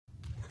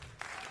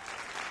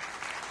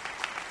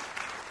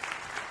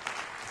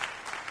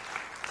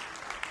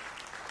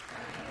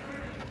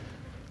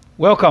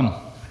Welcome.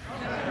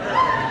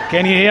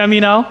 Can you hear me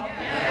now?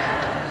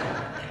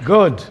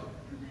 Good.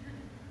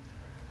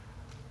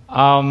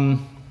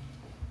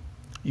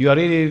 You are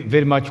really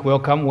very much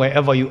welcome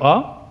wherever you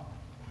are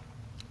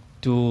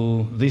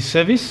to this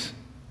service.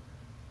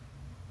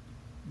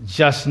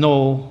 Just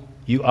know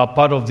you are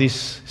part of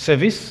this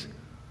service,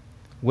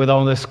 whether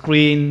on the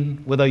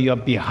screen, whether you are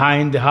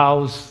behind the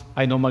house.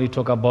 I normally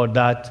talk about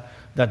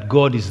that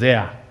God is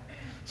there.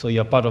 So you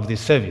are part of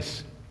this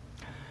service.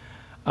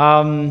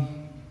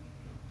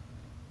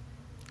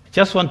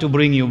 Just want to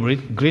bring you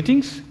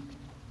greetings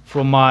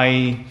from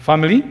my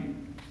family.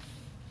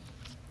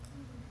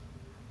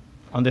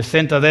 On the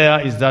center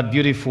there is that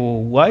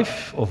beautiful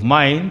wife of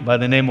mine by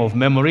the name of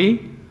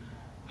Memory,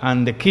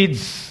 and the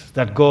kids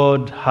that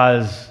God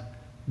has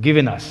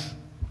given us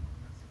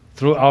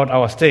throughout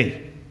our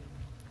stay.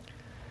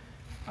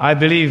 I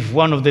believe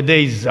one of the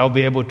days I'll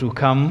be able to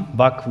come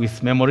back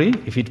with Memory,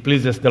 if it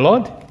pleases the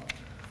Lord,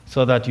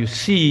 so that you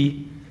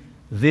see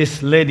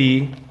this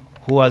lady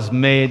who has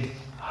made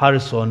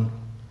Harrison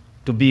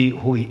to be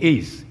who he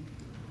is.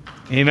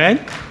 Amen?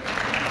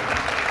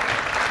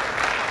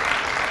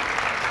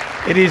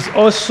 It is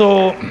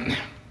also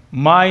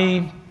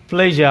my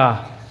pleasure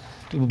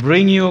to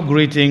bring you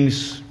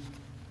greetings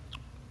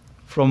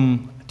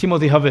from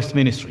Timothy Harvest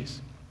Ministries.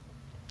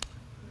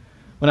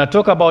 When I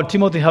talk about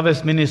Timothy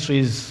Harvest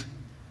Ministries,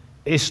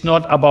 it's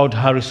not about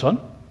Harrison.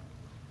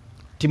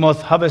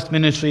 Timothy Harvest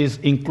Ministries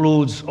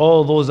includes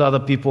all those other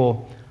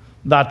people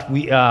that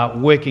we are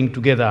working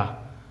together,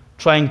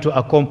 trying to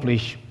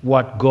accomplish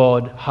what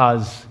God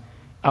has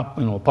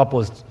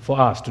purposed for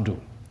us to do.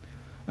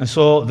 And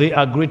so they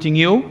are greeting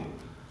you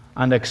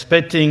and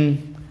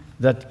expecting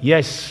that,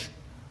 yes,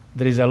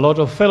 there is a lot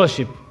of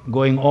fellowship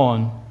going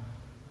on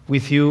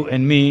with you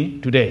and me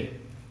today.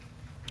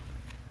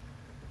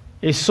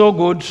 It's so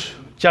good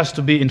just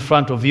to be in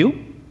front of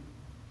you,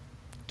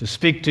 to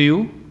speak to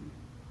you.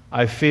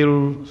 I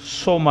feel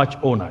so much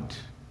honored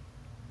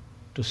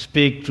to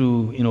speak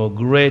to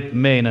great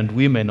men and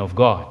women of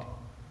God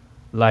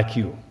like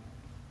you.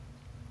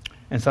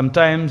 And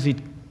sometimes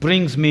it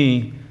brings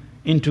me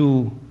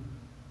into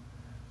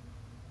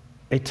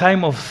a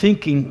time of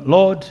thinking,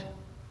 Lord,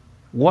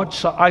 what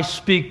shall I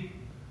speak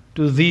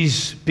to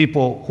these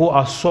people who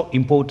are so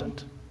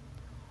important,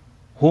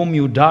 whom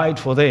you died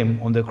for them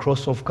on the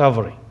cross of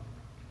Calvary?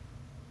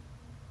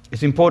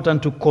 It's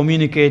important to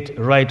communicate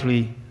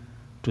rightly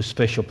to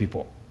special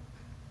people.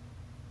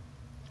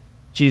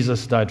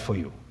 Jesus died for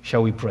you.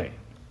 Shall we pray?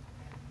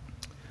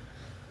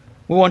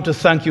 We want to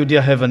thank you,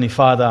 dear Heavenly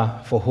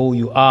Father, for who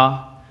you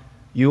are.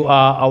 You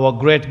are our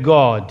great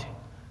God,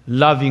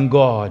 loving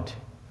God.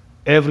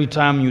 Every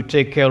time you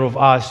take care of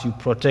us, you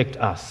protect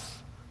us.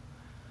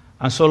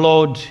 And so,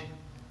 Lord,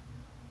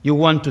 you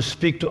want to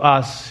speak to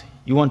us,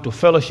 you want to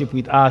fellowship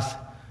with us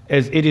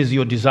as it is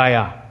your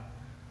desire,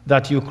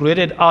 that you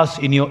created us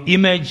in your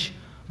image,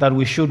 that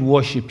we should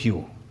worship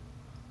you.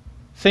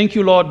 Thank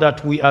you, Lord,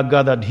 that we are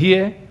gathered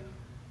here,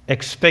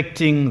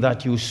 expecting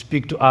that you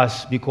speak to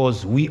us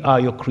because we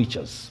are your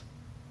creatures.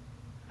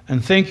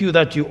 And thank you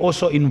that you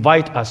also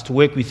invite us to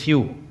work with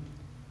you.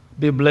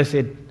 Be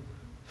blessed,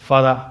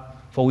 Father,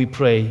 for we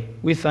pray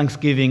with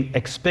thanksgiving,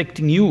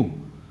 expecting you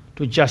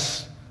to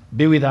just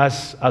be with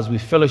us as we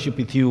fellowship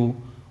with you.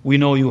 We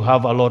know you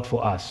have a lot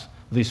for us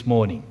this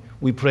morning.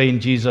 We pray in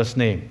Jesus'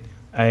 name.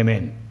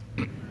 Amen.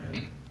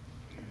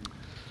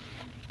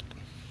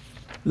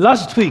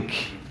 Last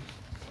week,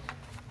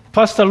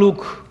 Pastor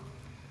Luke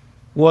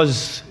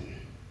was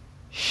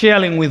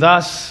sharing with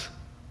us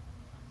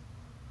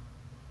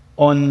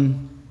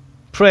on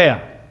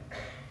prayer.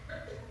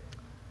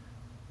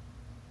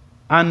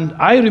 And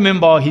I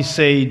remember he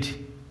said,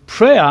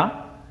 prayer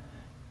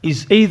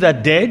is either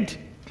dead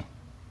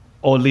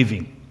or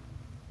living.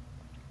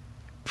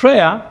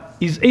 Prayer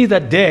is either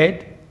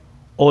dead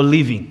or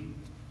living.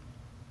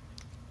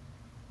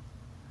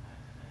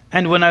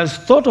 And when I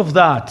thought of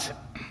that,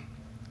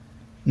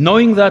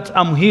 knowing that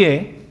I'm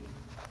here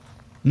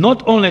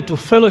not only to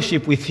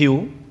fellowship with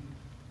you,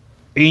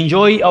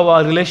 enjoy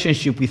our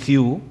relationship with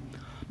you,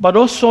 but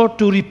also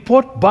to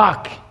report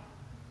back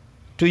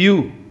to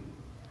you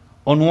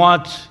on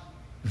what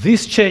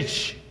this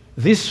church,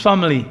 this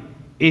family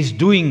is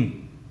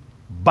doing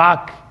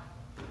back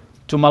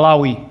to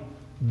Malawi.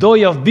 Though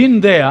you have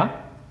been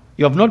there,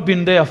 you have not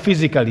been there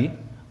physically,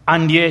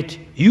 and yet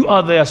you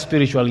are there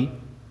spiritually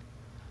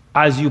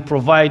as you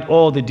provide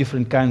all the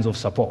different kinds of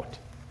support.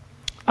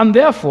 And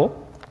therefore,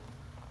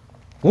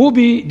 we'll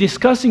be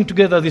discussing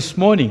together this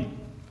morning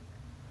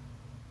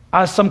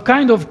as some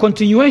kind of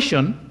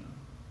continuation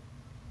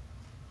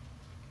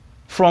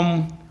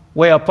from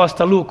where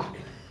Pastor Luke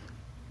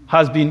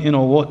has been,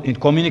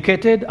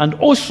 communicated, and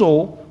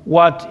also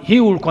what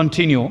he will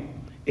continue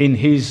in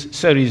his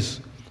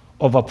series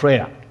of a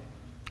prayer.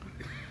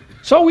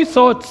 So we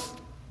thought,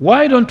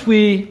 why don't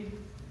we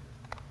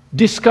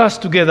discuss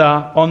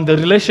together on the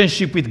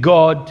relationship with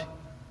God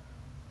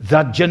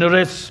that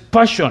generates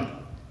passion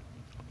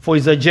for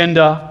his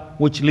agenda,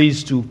 which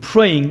leads to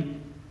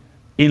praying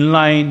in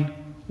line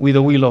with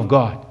the will of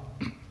God.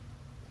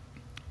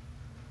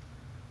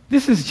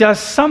 This is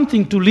just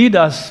something to lead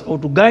us or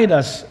to guide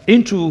us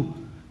into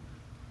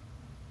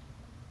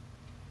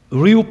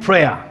real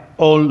prayer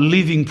or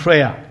living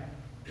prayer.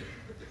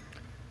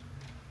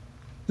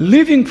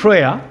 Living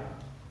prayer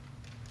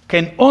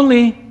can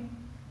only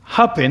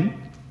happen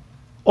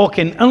or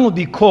can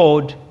only be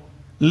called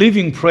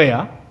living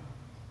prayer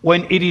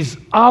when it is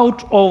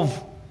out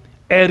of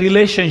a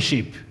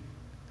relationship,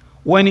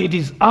 when it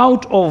is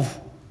out of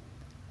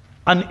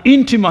an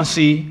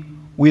intimacy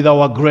with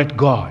our great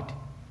God.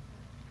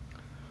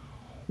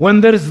 When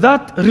there is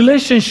that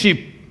relationship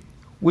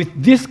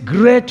with this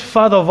great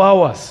Father of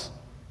ours,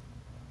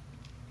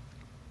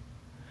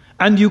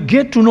 and you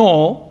get to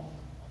know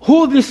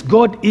who this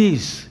God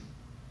is,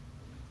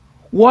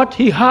 what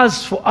He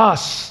has for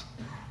us,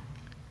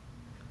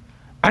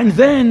 and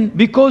then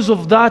because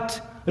of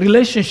that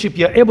relationship,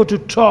 you're able to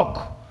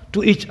talk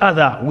to each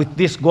other with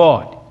this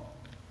God.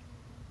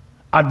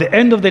 At the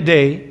end of the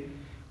day,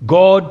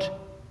 God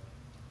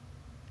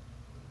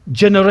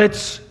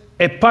generates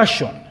a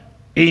passion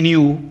in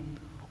you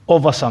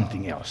over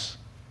something else.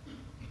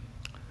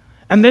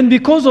 And then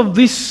because of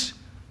this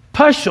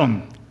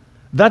passion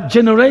that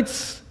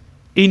generates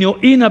in your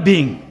inner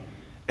being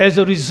as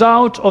a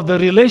result of the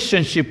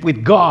relationship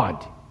with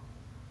God,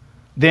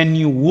 then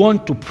you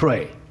want to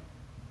pray.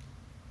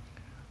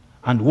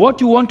 And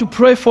what you want to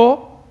pray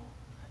for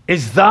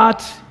is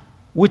that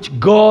which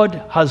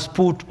God has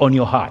put on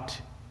your heart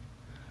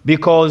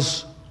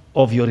because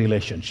of your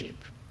relationship.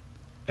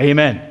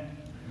 Amen.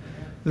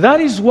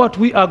 That is what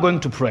we are going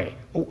to pray.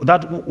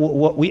 That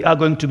what we are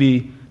going to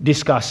be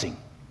discussing.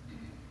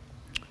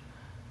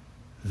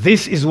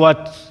 This is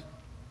what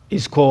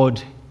is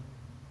called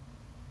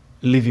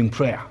living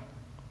prayer.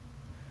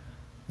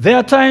 There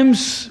are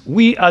times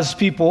we as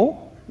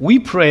people, we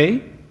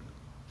pray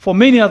for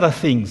many other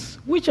things,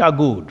 which are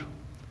good.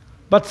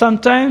 But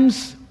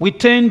sometimes we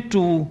tend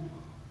to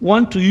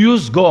want to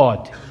use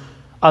God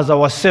as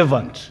our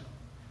servant.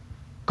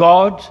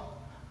 God,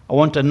 I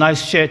want a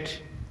nice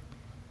shirt.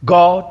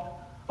 God,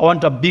 I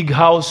want a big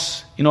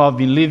house. I've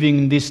been living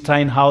in this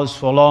tiny house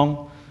for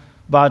long.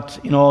 But,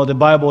 the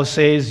Bible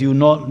says you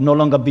no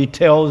longer be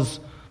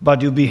tails,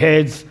 but you be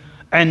heads.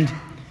 And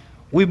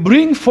we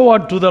bring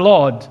forward to the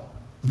Lord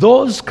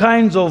those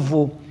kinds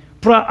of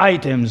prayer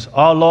items.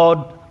 Our Lord,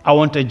 I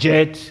want a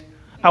jet.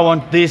 I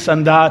want this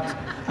and that.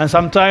 And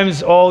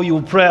sometimes,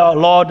 you pray,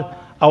 Lord,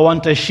 I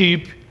want a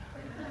sheep.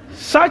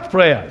 Such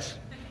prayers.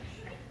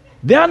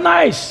 They are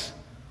nice.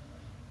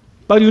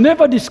 But you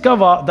never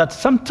discover that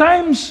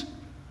sometimes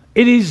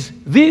it is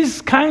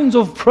these kinds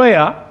of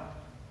prayer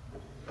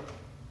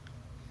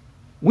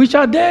which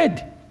are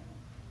dead.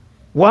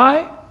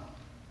 Why?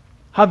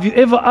 Have you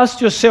ever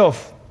asked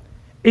yourself,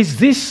 is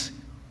this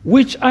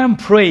which I am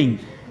praying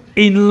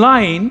in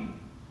line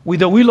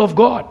with the will of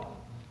God?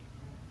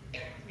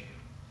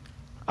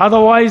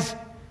 Otherwise,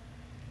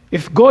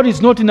 if God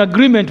is not in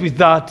agreement with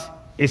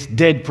that, it's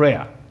dead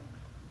prayer.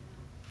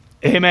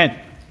 Amen.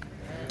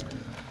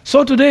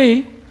 So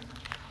today,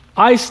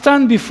 I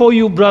stand before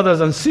you,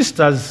 brothers and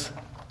sisters,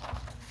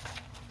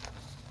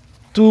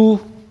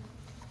 to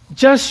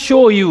just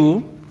show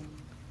you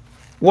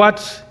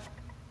what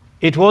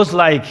it was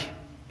like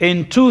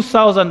in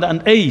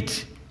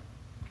 2008,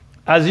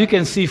 as you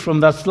can see from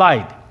that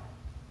slide.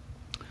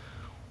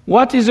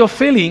 What is your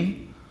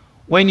feeling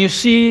when you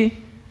see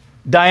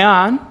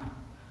Diane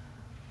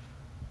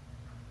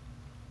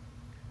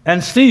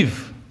and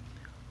Steve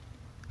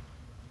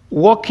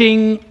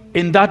walking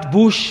in that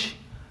bush,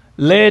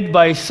 led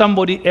by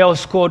somebody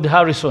else called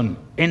Harrison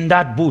in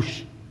that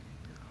bush?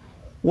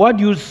 What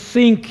do you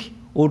think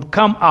would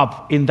come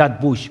up in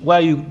that bush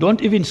where you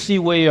don't even see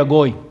where you're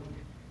going?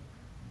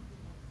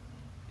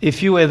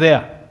 If you were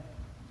there,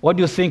 what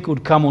do you think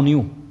would come on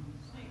you?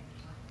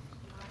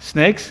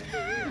 Snakes?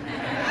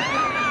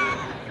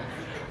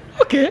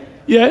 Okay,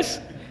 yes,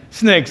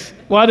 snakes.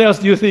 What else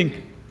do you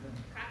think?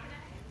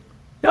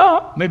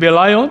 Yeah, maybe a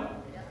lion.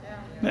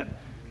 Yeah.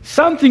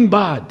 Something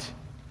bad.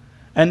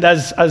 And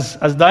as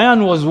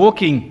Diane was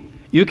walking,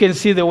 you can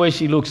see the way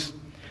she looks.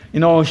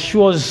 She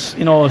was,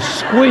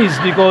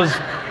 squeezed because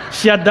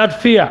she had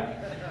that fear.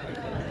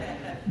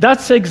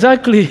 That's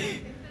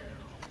exactly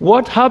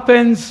what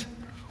happens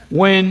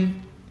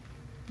when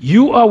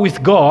you are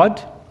with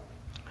God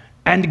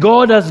and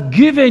God has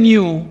given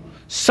you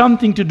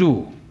something to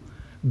do.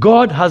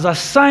 God has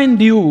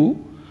assigned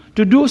you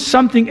to do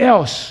something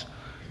else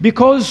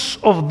because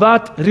of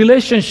that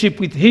relationship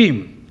with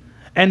Him.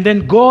 And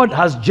then God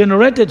has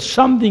generated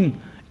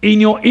something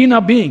in your inner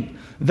being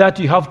that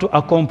you have to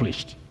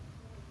accomplish.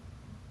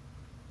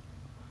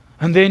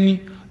 And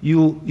then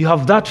you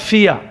have that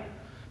fear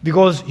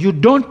because you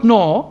don't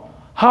know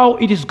how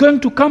it is going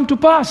to come to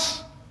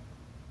pass.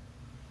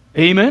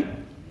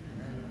 Amen?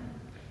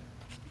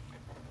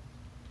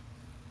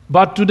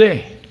 But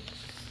today,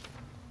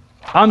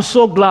 I'm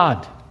so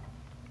glad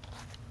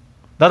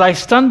that I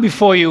stand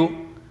before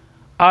you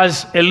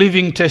as a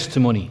living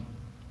testimony.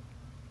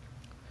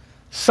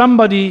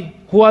 Somebody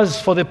who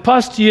has, for the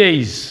past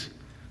years,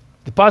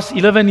 the past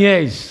 11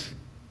 years,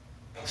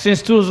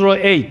 since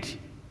 2008,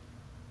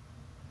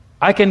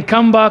 I can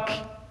come back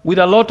with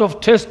a lot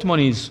of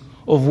testimonies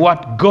of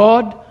what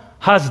God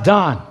has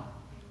done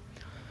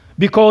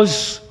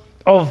because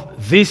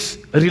of this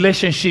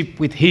relationship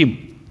with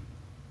Him.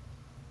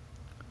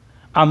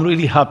 I'm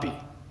really happy.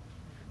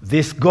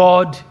 This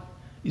God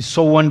is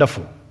so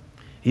wonderful.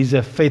 He's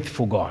a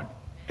faithful God.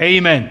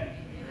 Amen.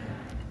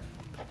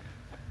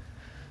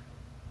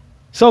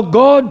 So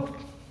God,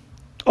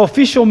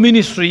 official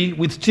ministry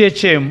with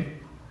THM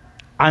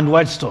and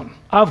Whitestone.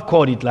 I've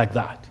called it like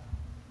that.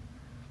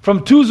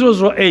 From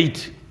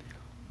 2008,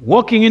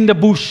 walking in the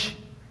bush,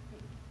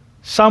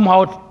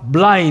 somehow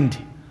blind,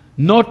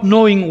 not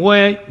knowing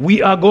where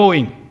we are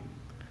going.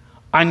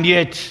 And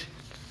yet,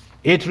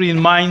 it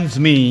reminds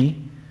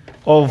me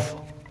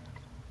of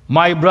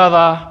my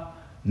brother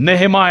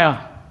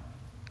Nehemiah.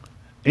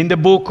 In the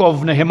book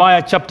of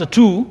Nehemiah chapter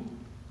 2,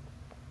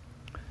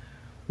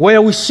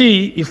 where we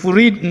see, if we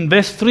read in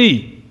verse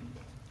 3,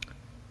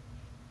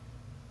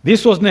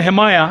 this was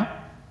Nehemiah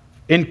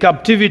in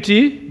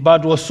captivity,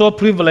 but was so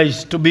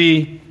privileged to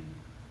be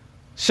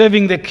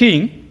serving the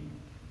king.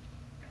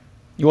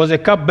 He was a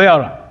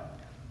cupbearer.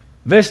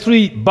 Verse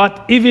 3,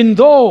 but even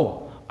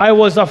though I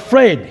was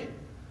afraid,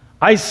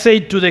 I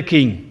said to the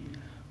king,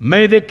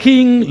 may the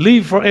king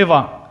live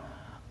forever.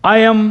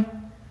 And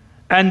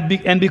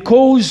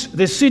because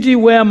the city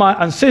where my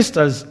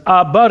ancestors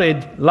are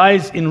buried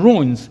lies in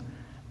ruins,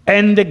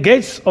 and the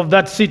gates of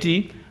that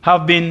city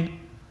have been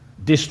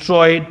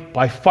destroyed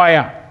by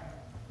fire.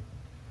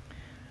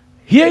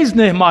 Here is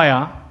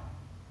Nehemiah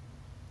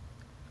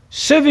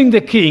serving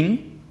the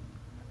king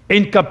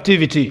in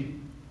captivity.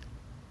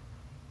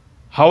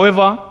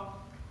 However,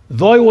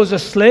 though he was a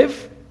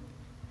slave,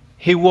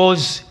 he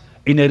was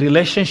in a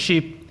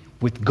relationship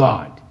with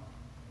God.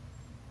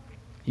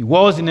 He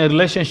was in a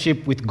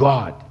relationship with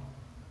God.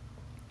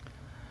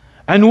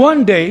 And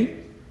one day,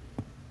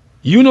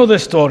 you know the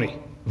story.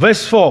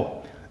 Verse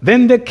 4,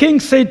 then the king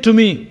said to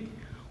me,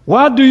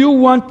 what do you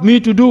want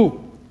me to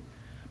do?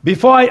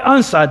 Before I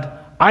answered,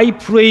 I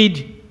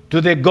prayed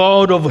to the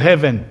God of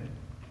heaven.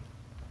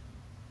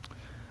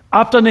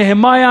 After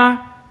Nehemiah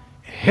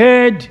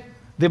heard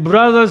the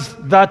brothers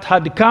that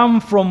had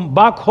come from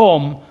back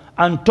home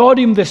and told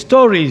him the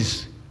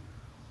stories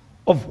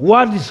of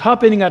what is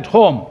happening at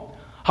home,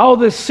 how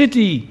the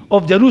city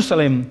of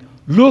Jerusalem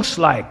looks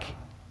like.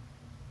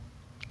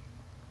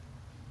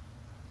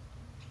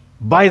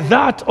 By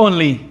that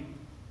only,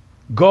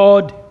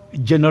 God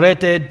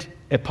generated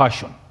a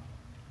passion.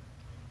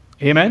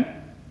 Amen?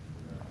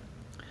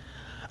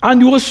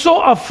 And he was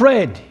so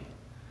afraid.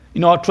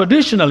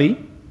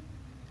 Traditionally,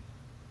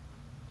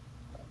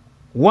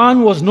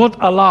 one was not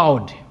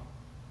allowed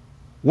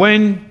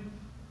when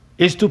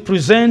is to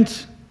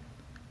present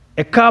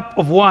a cup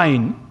of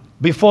wine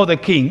before the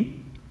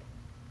king.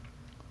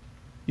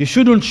 You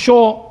shouldn't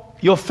show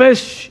your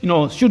face,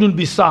 shouldn't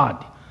be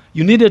sad.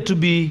 You needed to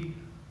be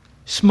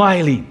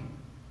smiling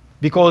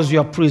because you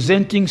are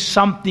presenting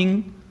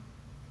something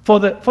for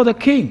the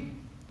king.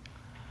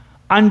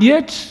 And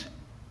yet,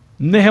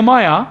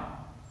 Nehemiah,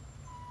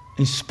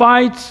 in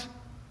spite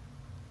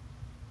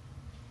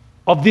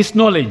of this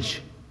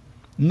knowledge,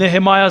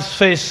 Nehemiah's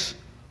face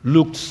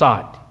looked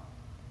sad.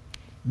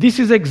 This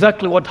is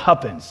exactly what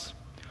happens.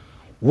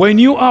 When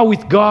you are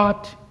with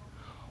God,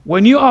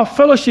 when you are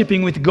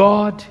fellowshipping with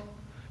God,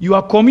 you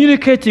are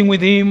communicating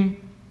with Him,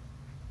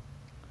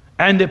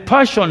 and the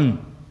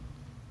passion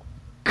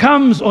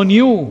comes on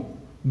you.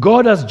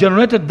 God has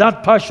generated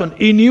that passion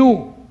in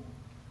you.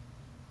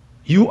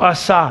 You are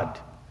sad.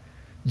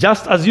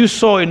 Just as you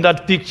saw in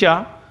that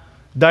picture,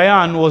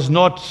 Diane was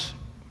not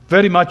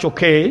very much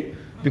okay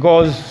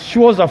because she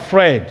was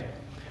afraid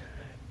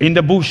in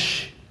the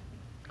bush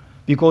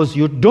because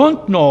you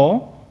don't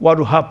know what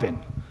will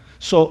happen.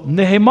 So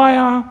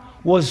Nehemiah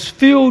was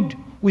filled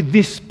with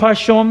this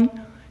passion.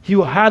 He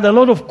had a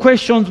lot of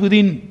questions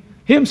within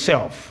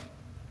himself.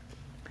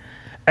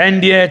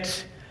 And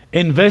yet,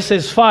 in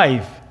verses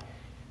 5,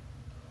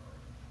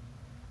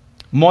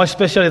 more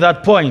especially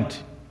that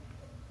point,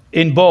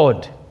 in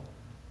bold,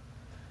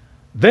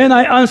 then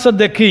I answered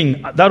the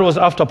king, that was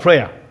after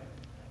prayer,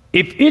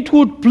 if it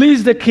would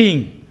please the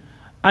king,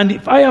 and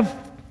if I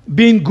have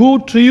been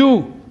good to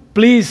you,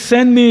 please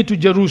send me to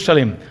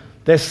Jerusalem,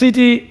 the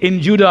city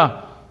in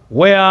Judah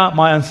where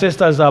my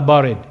ancestors are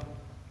buried.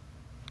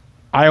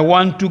 I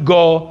want to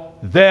go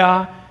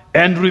there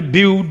and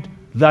rebuild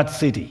that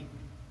city.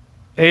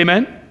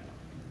 Amen?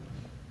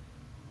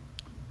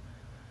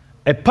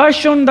 A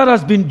passion that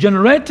has been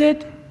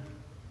generated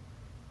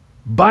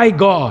by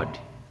God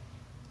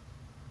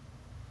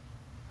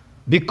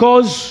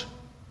because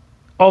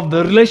of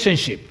the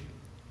relationship.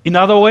 In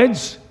other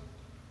words,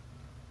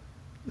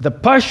 the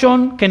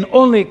passion can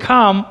only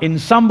come in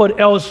somebody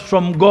else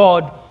from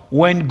God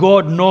when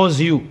God knows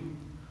you,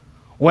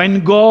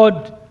 when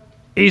God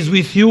is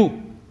with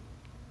you,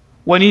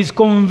 when He's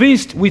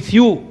convinced with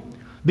you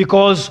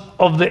because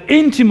of the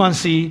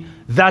intimacy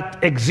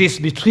that exists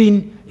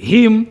between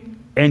Him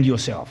and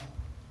yourself.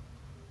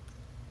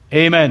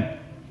 Amen.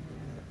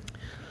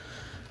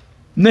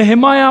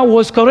 Nehemiah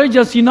was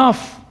courageous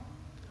enough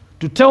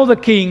to tell the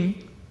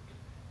king,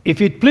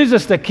 if it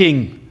pleases the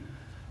king,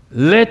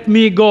 let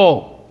me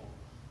go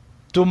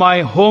to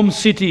my home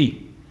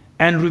city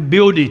and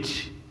rebuild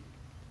it.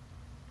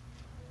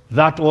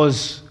 That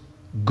was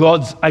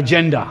God's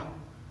agenda.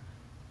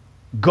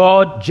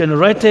 God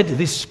generated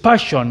this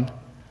passion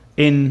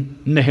in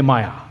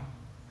Nehemiah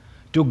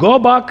to go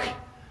back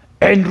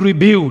and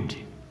rebuild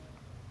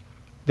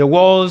the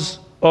walls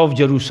of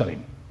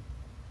Jerusalem.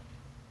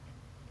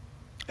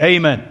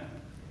 Amen.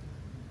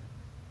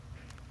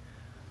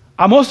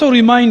 I'm also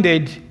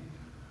reminded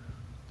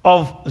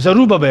of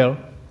Zerubbabel,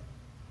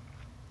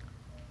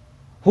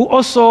 who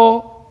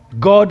also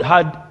God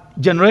had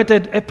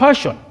generated a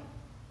passion.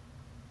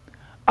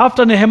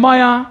 After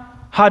Nehemiah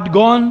had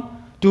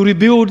gone to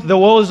rebuild the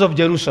walls of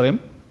Jerusalem,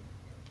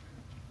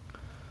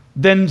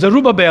 then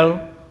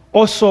Zerubbabel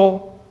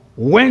also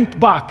went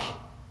back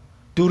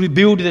to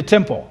rebuild the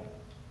temple.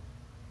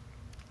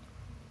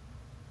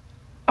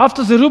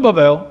 After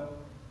Zerubbabel,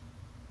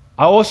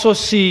 I also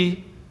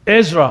see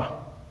Ezra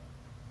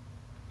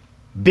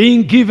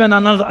being given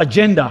another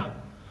agenda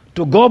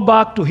to go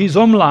back to his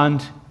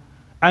homeland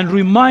and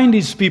remind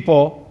his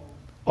people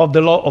of the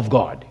law of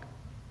God.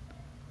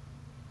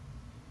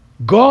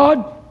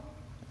 God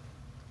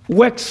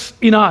works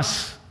in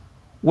us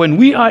when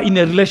we are in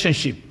a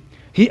relationship.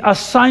 He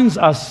assigns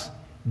us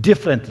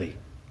differently.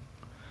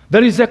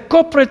 There is a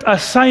corporate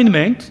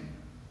assignment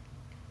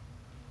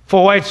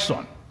for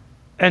Whitestone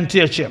and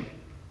THM,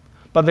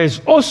 but there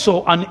is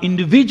also an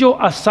individual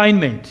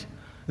assignment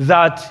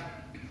that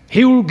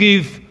he will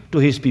give to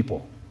his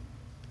people.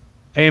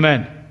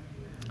 Amen.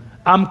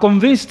 I'm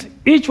convinced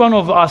each one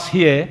of us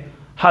here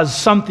has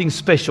something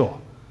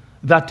special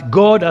that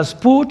God has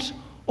put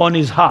on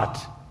his heart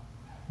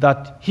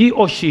that he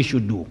or she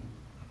should do.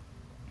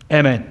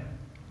 Amen.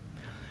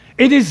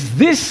 It is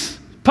this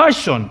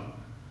passion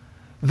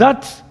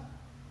that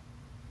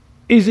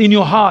is in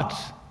your heart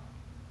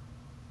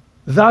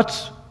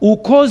that will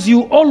cause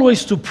you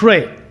always to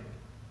pray.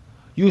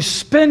 You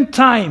spend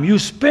time, you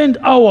spend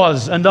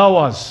hours and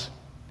hours.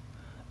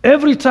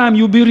 Every time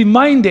you'll be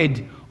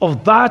reminded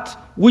of that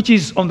which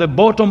is on the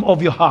bottom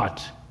of your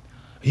heart.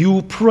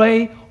 You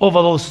pray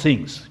over those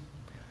things.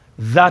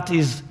 That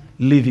is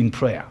living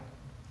prayer.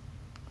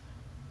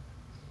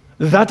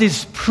 That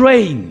is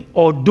praying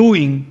or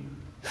doing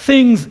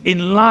things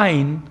in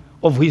line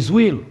of his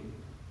will.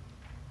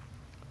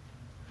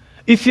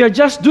 If you're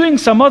just doing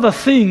some other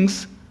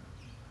things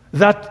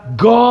that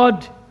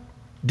God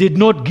did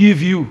not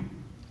give you,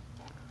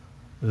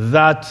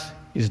 that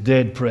is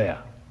dead prayer.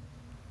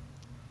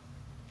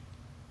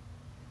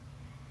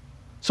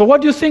 So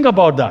what do you think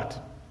about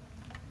that?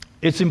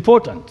 It's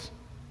important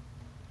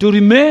to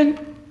remain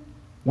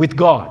with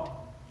God.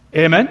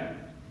 Amen?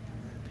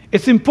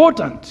 It's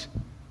important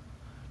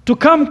to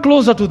come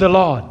closer to the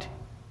Lord,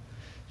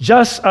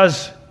 just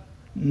as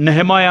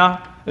Nehemiah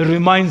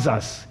reminds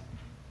us.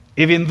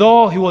 Even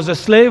though he was a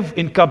slave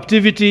in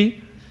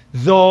captivity,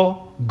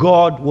 though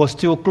God was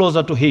still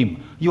closer to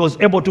him, he was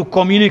able to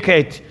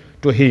communicate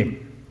to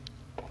him.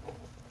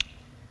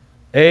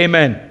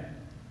 Amen.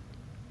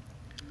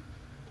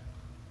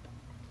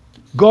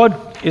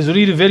 God is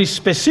really very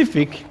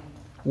specific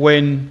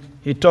when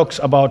he talks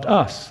about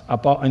us,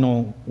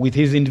 with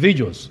his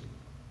individuals.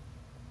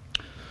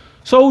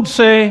 So I would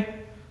say,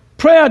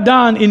 prayer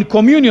done in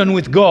communion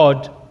with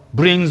God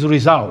brings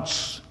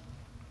results.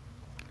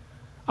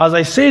 As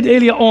I said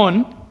earlier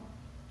on,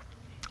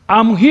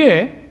 I'm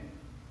here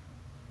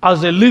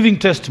as a living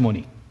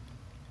testimony.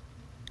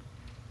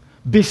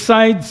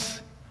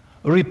 Besides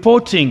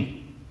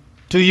reporting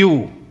to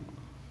you,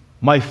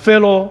 my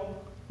fellow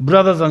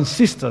brothers and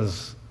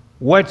sisters,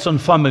 Whitestone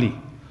family,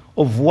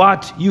 of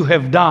what you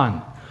have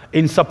done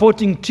in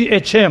supporting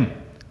THM,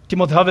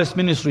 Timothy Harvest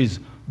Ministries,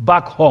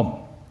 back home.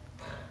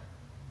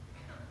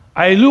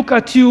 I look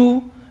at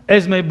you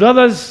as my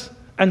brothers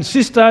and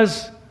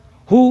sisters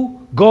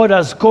who God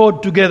has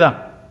called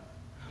together.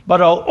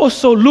 But I'll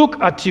also look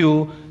at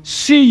you,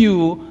 see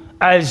you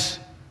as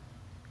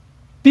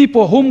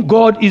people whom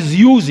God is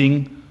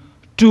using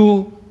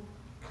to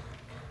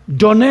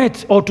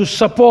donate or to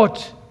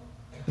support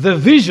the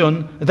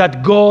vision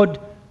that God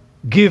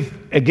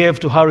gave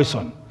to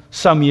Harrison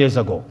some years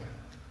ago.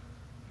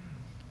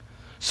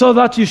 So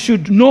that you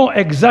should know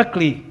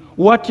exactly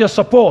what your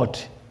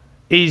support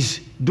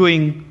is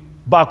doing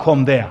back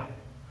home there,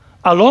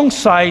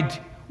 alongside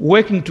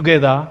working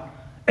together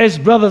as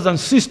brothers and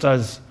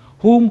sisters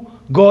whom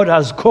God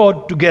has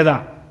called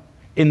together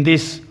in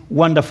this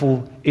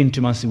wonderful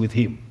intimacy with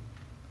him.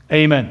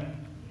 Amen.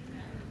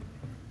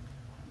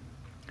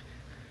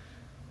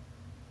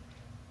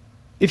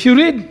 If you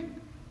read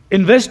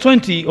in verse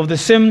 20 of the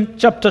same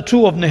chapter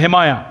 2 of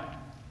Nehemiah,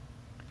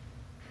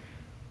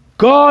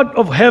 God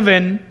of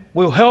heaven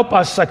will help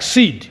us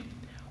succeed.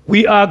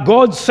 We are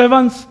God's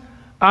servants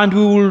and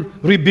we will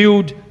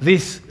rebuild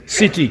this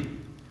city.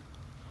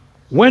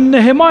 When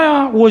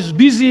Nehemiah was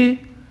busy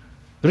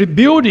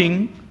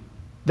rebuilding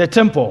the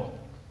temple,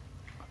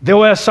 there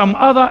were some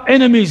other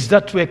enemies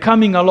that were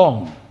coming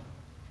along.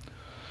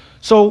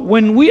 So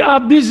when we are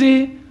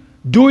busy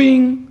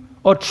doing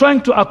or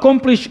trying to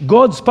accomplish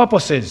God's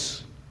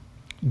purposes,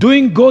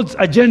 doing God's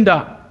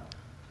agenda,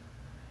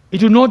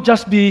 it will not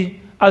just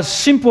be as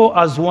simple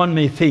as one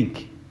may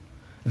think.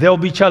 There will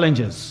be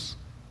challenges.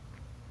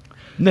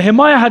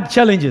 Nehemiah had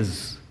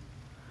challenges,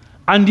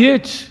 and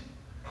yet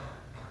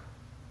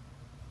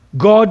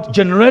God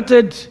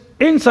generated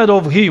inside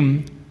of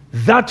him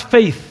that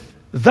faith,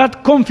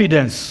 that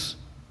confidence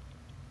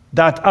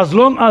that as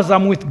long as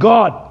I'm with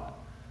God,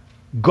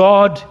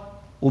 God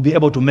will be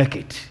able to make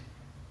it.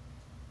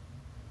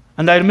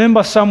 And I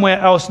remember somewhere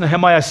else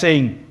Nehemiah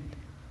saying,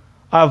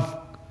 I have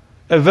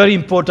a very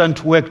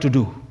important work to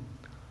do.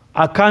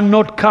 I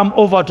cannot come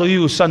over to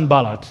you,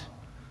 Sanballat,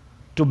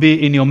 to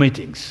be in your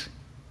meetings.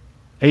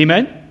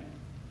 Amen?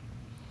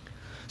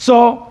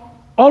 So,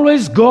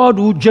 always God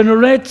will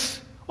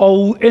generate or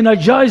will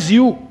energize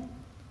you,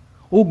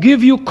 will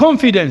give you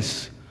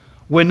confidence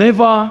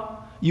whenever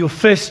you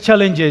face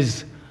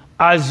challenges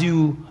as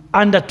you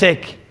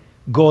undertake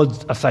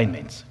God's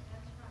assignments.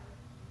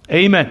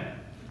 Amen.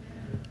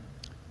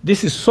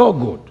 This is so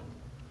good.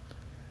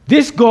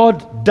 This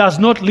God does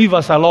not leave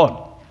us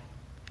alone.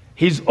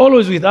 He's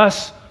always with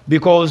us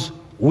because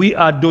we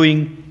are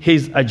doing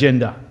His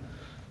agenda.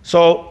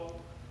 So,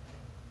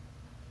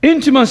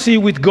 intimacy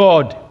with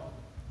God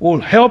will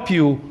help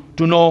you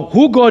to know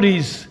who God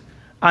is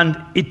and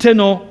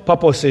eternal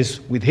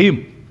purposes with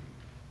Him.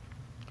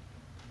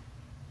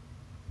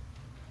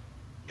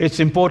 It's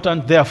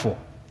important, therefore,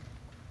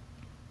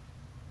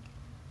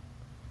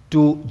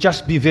 to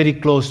just be very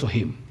close to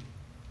Him.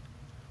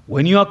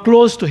 When you are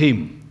close to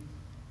Him,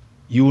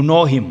 you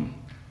know Him.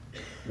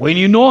 When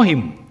you know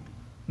Him,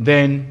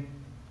 then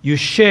you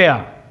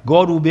share.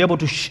 God will be able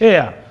to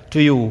share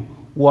to you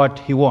what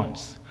He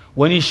wants.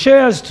 When He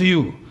shares to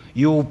you,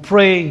 you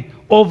pray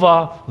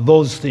over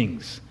those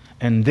things.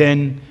 And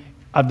then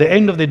at the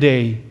end of the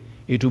day,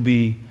 it will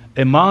be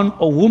a man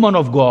or woman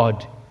of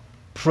God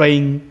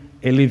praying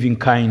a living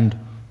kind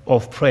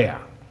of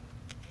prayer.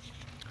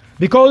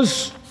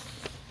 Because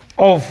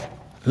of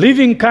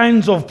living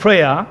kinds of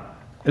prayer,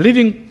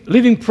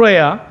 living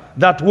prayer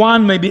that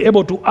one may be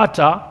able to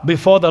utter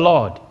before the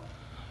Lord,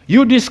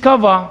 you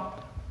discover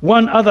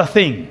one other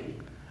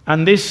thing,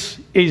 and this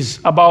is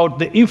about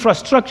the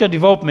infrastructure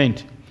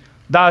development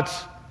that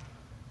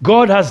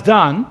God has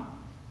done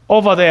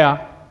over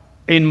there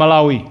in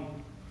Malawi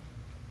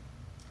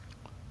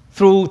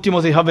through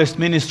Timothy Harvest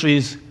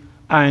Ministries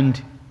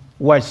and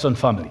Whitestone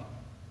Family.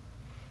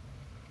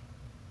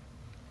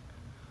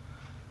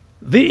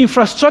 The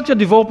infrastructure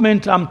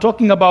development I'm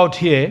talking about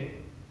here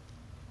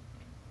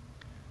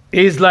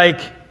is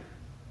like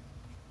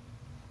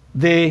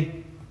the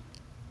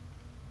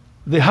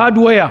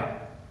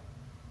hardware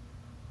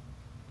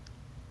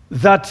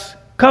that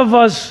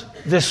covers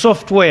the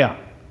software,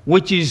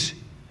 which is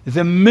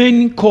the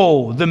main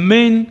core, the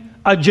main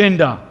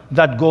agenda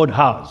that God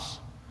has.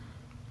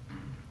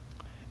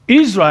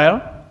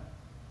 Israel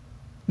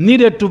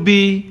needed to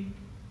be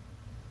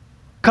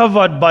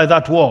covered by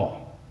that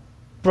wall,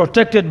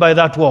 protected by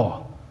that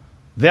wall.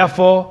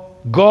 Therefore,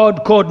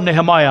 God called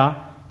Nehemiah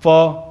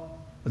for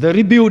the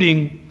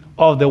rebuilding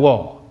of the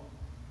wall.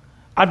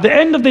 At the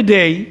end of the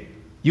day,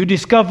 you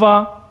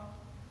discover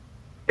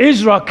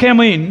Israel came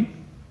in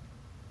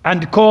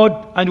and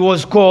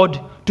was called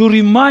to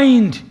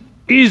remind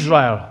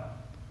Israel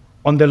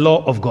on the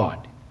law of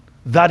God.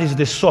 That is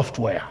the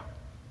software.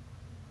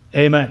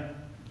 Amen.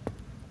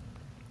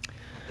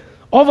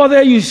 Over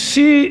there you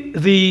see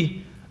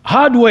the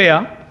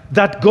hardware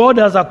that God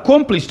has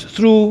accomplished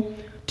through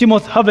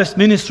Timothy Harvest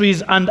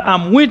Ministries, and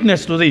I'm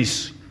witness to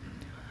this.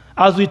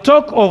 As we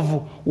talk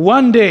of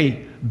one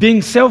day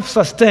being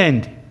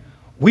self-sustained,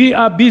 we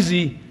are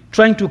busy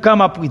trying to come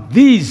up with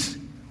these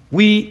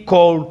we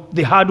call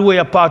the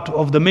hardware part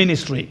of the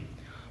ministry.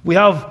 We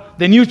have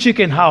the new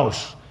chicken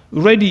house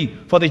ready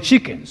for the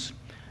chickens,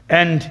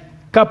 and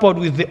coupled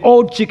with the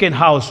old chicken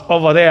house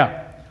over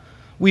there.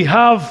 We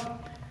have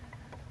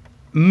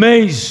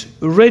maize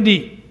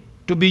ready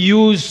to be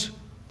used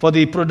for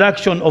the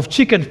production of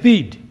chicken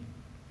feed.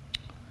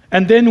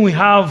 And then we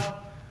have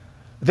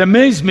the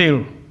maize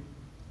mill,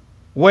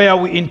 where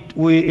we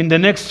in the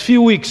next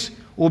few weeks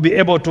will be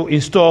able to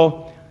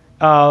install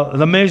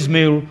the maize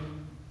mill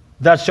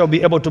that shall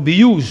be able to be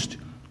used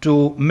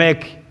to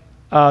make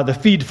the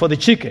feed for the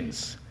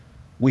chickens.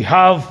 We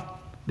have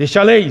the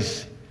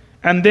chalets,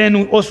 and then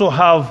we also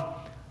have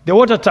the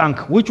water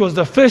tank, which was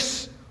the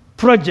first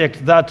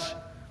project that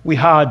we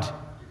had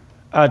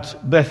at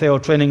Bethel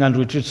Training and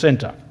Retreat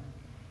Center.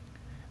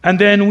 And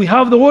then we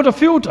have the water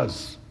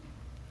filters.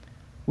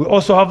 We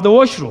also have the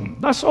washroom.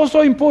 That's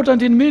also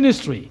important in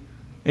ministry.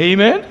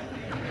 Amen?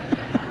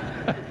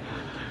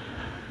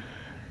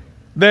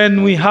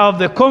 Then we have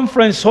the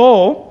conference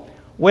hall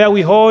where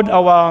we hold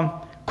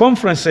our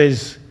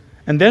conferences,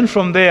 and then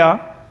from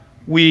there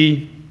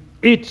we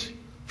eat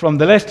from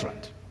the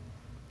restaurant.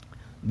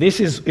 This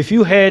is, if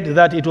you heard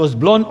that it was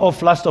blown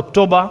off last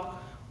October,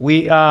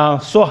 we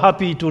are so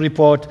happy to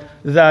report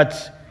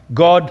that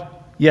God,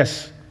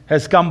 yes,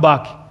 has come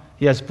back.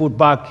 He has put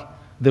back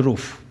the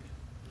roof.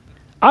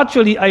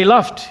 Actually, I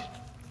laughed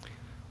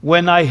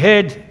when I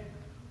heard,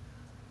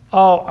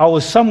 I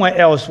was somewhere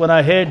else, when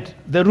I heard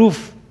the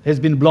roof has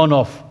been blown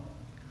off.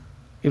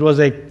 It was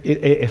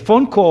a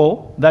phone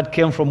call that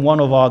came from one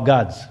of our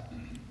guards.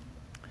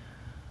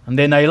 And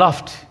then I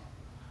laughed.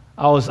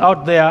 I was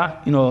out there,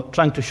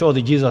 trying to show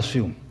the Jesus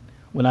film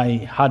when I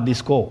had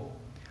this call.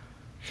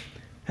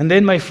 And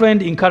then my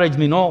friend encouraged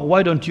me, no,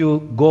 why don't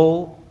you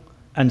go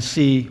and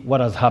see what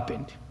has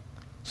happened?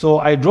 So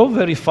I drove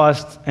very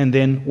fast and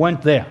then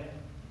went there.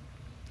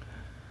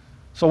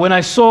 So when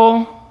I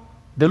saw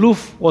the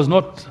roof was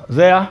not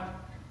there,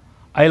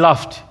 I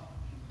laughed.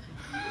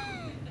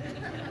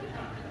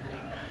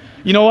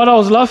 You know what I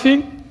was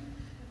laughing?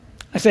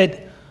 I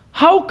said,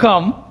 how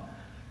come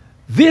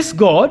this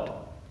God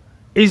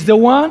is the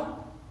one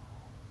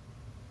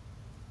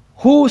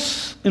who,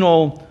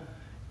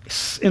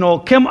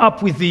 came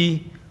up with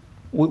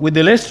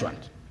the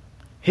restaurant?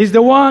 He's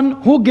the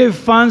one who gave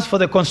funds for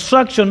the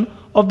construction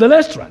of the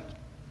restaurant.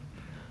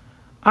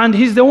 And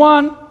he's the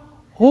one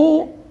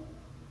who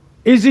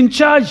is in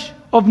charge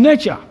of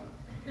nature.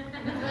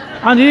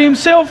 And he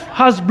himself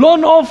has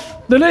blown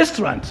off the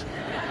restaurant.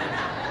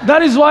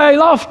 That is why I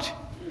laughed.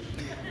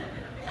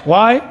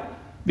 Why?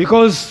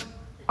 Because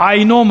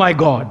I know my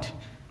God.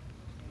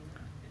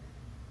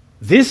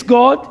 This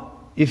God,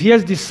 if he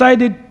has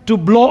decided to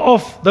blow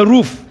off the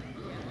roof,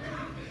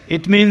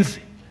 it means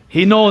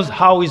he knows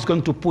how he's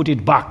going to put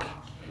it back.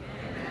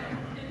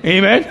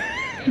 Amen?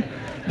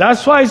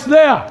 That's why it's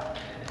there.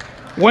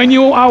 When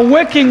you are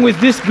working with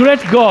this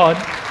great God,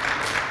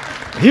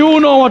 he will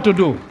know what to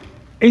do.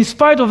 In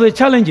spite of the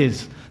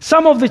challenges,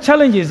 some of the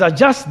challenges are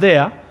just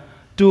there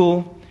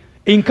to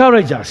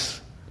encourage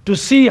us to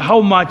see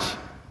how much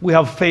we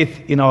have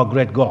faith in our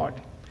great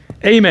God.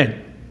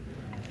 Amen.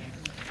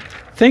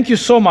 Thank you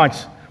so much.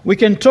 We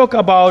can talk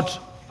about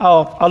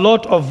a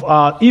lot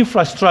of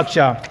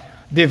infrastructure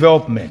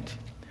development.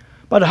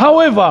 But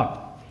however,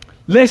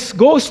 let's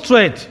go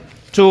straight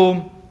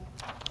to,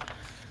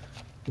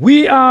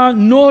 we are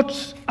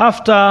not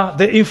after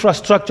the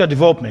infrastructure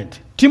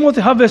development.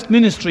 Timothy Harvest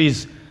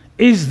Ministries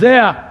is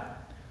there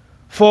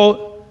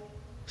for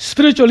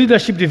spiritual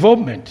leadership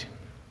development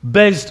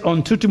based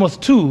on 2 Timothy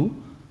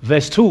 2,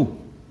 verse 2.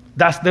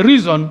 That's the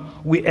reason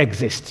we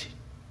exist.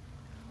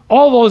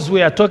 All those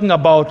we are talking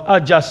about are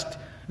just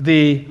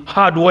the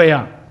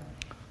hardware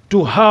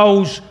to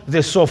house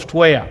the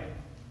software.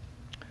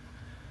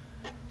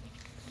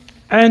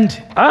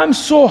 And I'm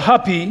so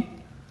happy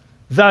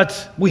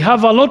that we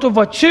have a lot of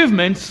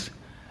achievements,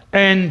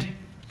 and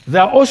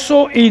they're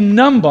also in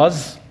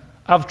numbers.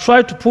 I've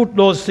tried to put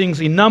those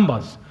things in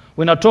numbers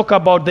when I talk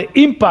about the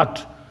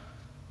impact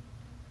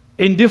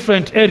in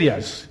different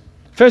areas.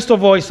 First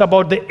of all, it's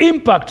about the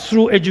impact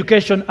through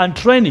education and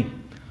training,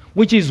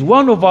 which is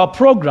one of our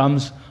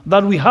programs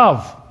that we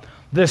have.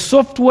 The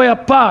software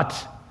part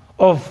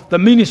of the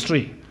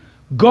ministry.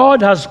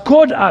 God has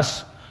called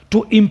us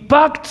to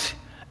impact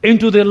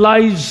into the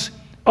lives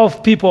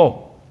of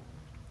people.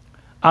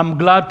 I'm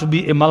glad to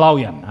be a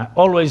Malawian. I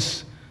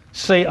always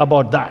say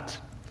about that.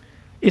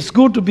 It's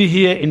good to be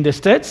here in the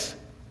States,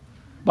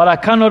 but I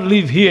cannot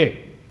live here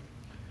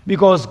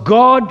because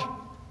God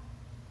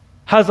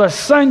has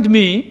assigned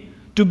me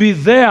to be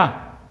there.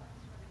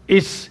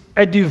 It's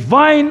a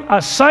divine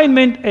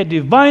assignment, a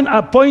divine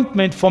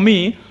appointment for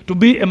me to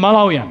be a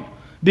Malawian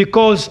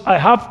because I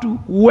have to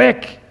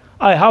work,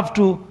 I have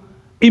to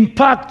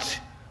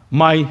impact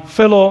my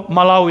fellow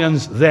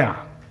Malawians there.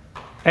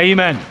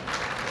 Amen.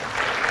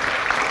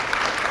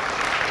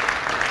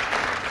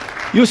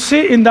 You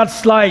see in that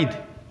slide,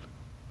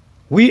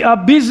 we are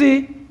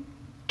busy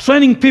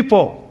training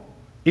people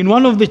in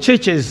one of the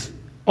churches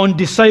on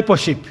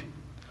discipleship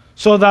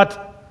so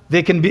that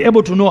they can be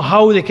able to know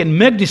how they can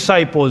make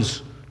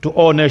disciples to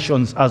all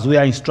nations as we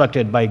are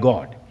instructed by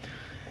God.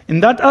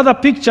 In that other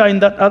picture,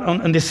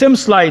 on the same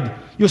slide,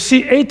 you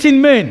see 18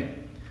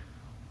 men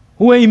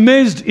who were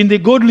immersed in the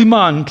godly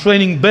man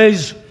training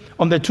based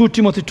on the 2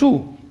 Timothy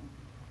 2.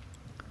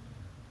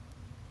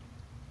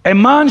 A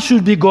man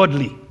should be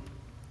godly.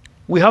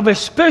 We have a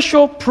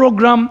special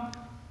program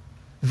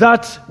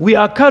that we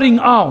are carrying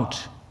out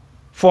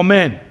for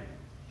men.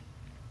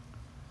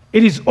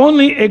 It is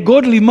only a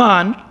godly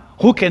man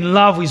who can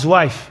love his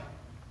wife.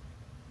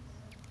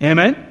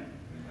 Amen?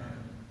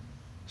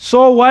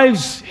 So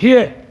wives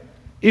here,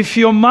 if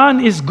your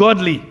man is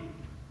godly,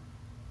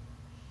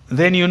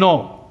 then you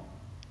know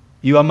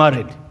you are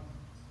married.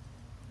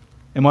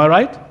 Am I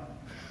right?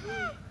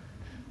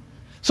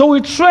 So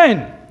we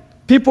train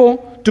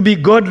people to be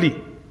godly.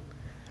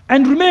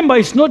 And remember,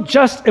 it's not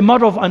just a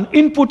matter of an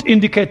input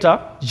indicator,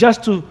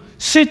 just to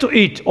see to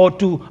it or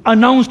to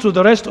announce to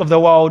the rest of the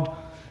world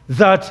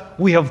that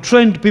we have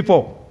trained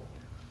people.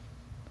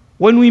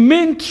 When we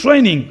mean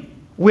training,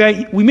 we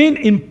mean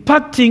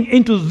impacting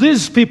into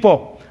these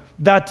people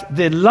that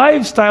the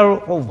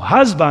lifestyle of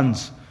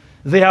husbands,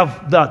 they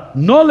have that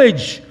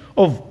knowledge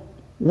of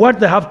what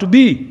they have to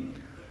be,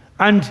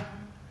 and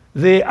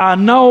they are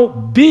now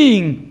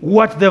being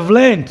what they've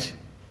learned.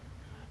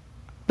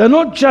 They're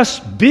not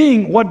just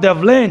being what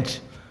they've learned,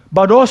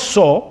 but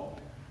also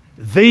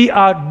they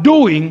are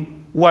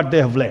doing what they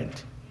have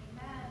learned.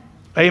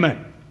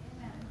 Amen.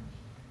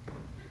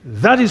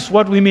 That is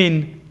what we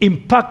mean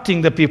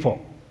impacting the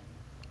people.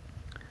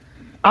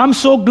 I'm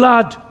so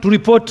glad to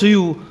report to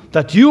you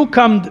that you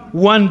come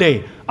one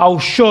day, I'll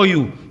show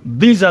you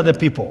these are the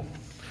people.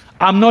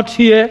 I'm not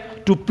here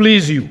to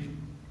please you.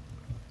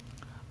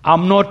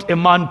 I'm not a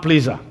man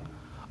pleaser.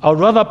 I would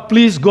rather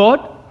please God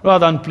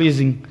rather than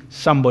pleasing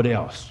somebody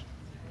else.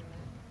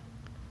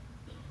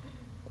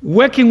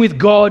 Working with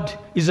God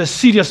is a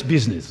serious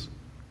business.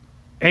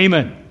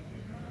 Amen.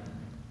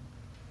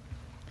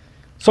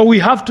 So we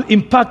have to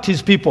impact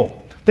his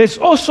people. There's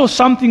also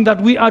something that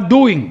we are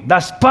doing.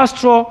 That's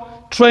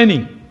pastoral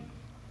training.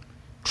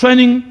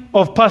 Training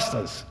of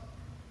pastors.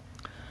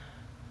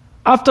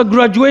 After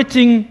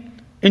graduating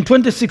in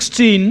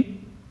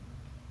 2016,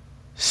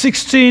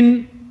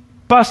 16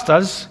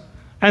 pastors,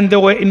 and they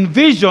were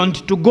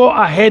envisioned to go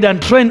ahead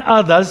and train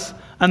others,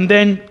 and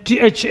then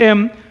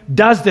THM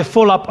does the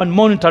follow-up and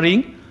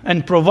monitoring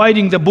and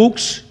providing the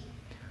books.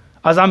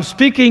 As I'm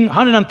speaking,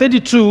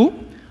 132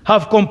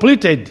 have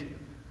completed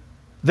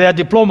their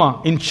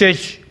diploma in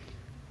church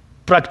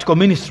practical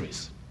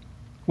ministries,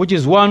 which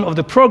is one of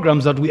the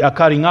programs that we are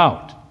carrying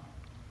out.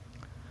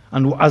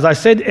 And as I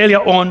said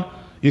earlier on,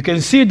 you can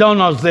see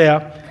down out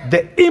there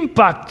the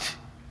impact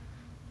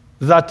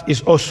that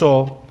is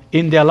also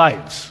in their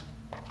lives.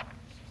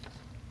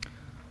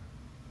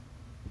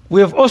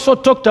 We have also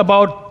talked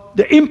about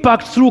the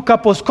impact through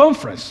couples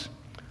conference.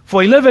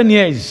 For 11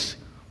 years,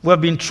 we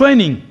have been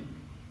training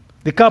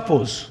the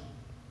couples.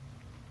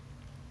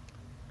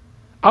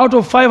 Out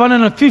of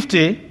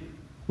 550,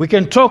 we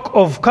can talk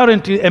of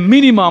currently a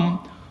minimum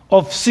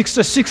of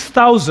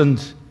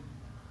 66,000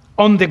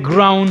 on the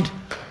ground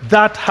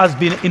that has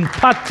been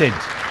impacted.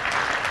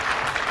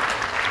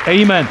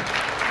 Amen.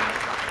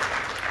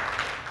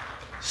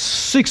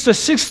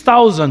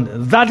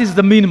 66,000, that is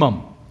the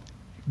minimum,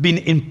 been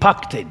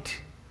impacted.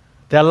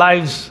 Their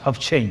lives have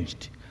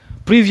changed.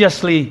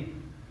 Previously,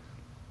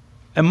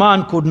 a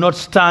man could not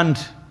stand,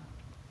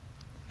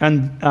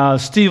 and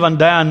Steve and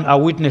Diane are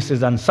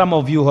witnesses, and some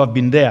of you who have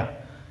been there,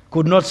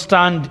 could not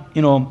stand,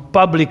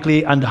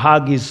 publicly and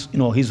hug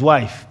his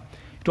wife.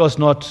 It was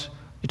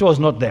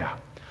not there.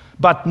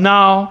 But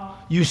now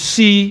you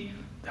see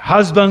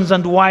husbands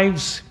and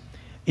wives,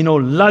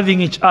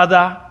 loving each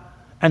other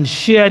and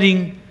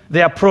sharing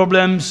their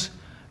problems.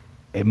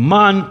 A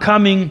man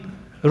coming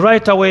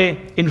right away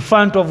in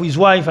front of his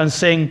wife and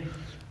saying,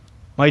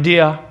 "My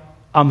dear,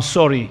 I'm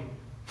sorry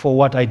for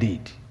what I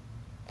did."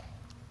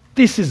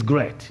 This is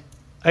great.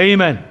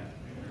 Amen.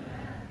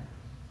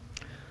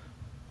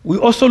 We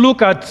also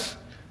look at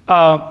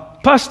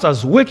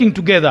pastors working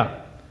together.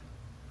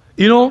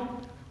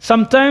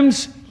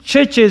 Sometimes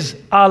churches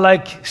are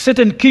like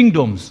certain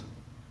kingdoms.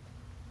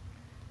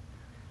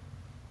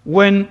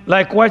 When,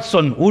 like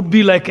Whitestone, would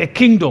be like a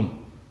kingdom,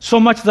 so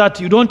much that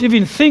you don't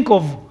even think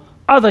of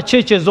other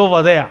churches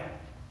over there.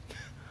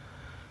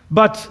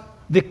 But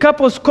the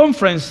couples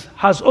conference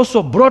has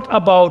also brought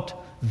about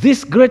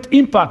this great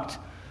impact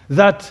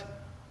that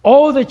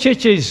all the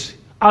churches,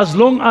 as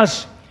long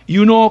as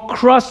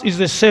Christ is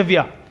the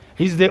Savior,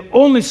 He's the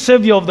only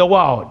Savior of the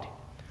world.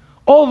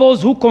 All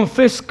those who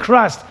confess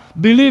Christ,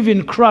 believe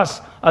in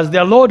Christ as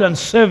their Lord and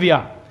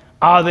Savior,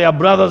 are their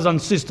brothers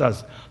and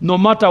sisters, no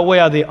matter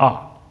where they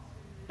are.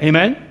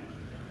 Amen?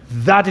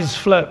 That is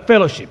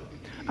fellowship,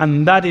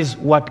 and that is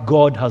what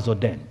God has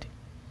ordained.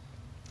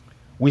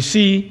 We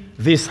see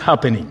this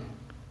happening.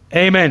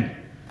 Amen.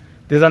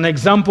 There's an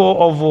example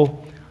of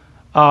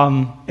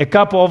a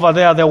couple over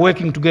there, they're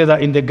working together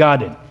in the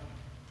garden.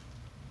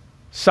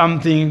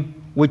 Something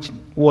which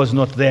was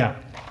not there.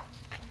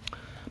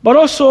 But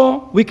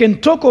also, we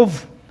can talk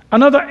of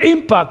another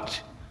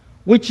impact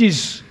which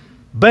is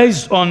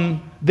based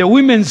on the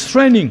women's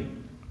training.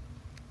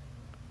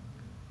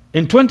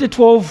 In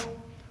 2012,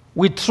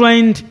 we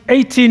trained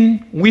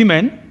 18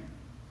 women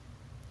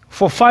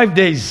for 5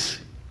 days.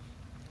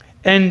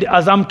 And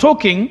as I'm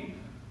talking,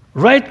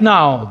 right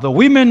now, the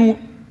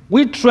women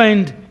we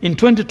trained in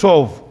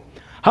 2012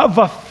 have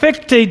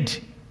affected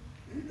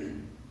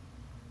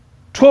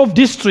 12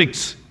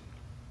 districts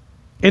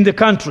in the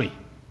country.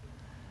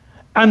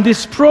 And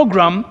this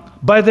program,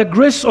 by the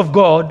grace of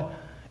God,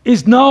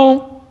 is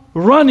now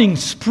running,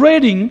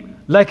 spreading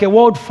like a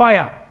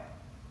wildfire.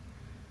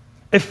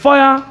 A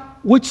fire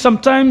which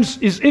sometimes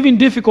is even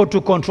difficult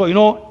to control.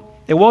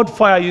 A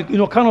wildfire,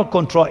 you cannot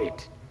control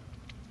it.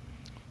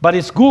 But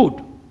it's good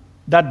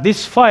that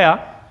this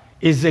fire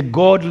is a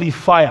godly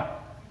fire,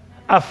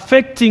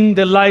 affecting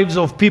the lives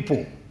of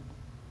people.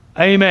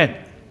 Amen.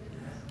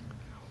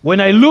 When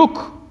I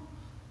look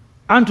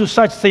unto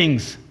such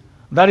things,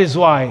 that is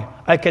why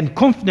I can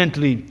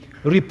confidently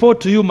report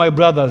to you, my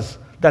brothers,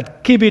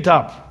 that keep it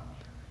up.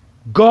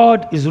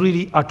 God is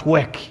really at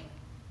work.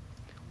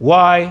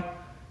 Why?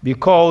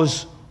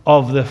 Because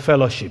of the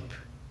fellowship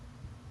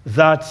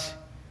that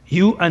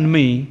you and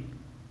me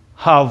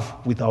have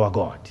with our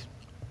God.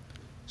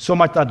 So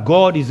much that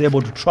God is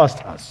able to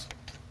trust us.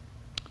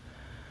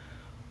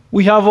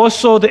 We have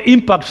also the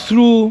impact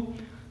through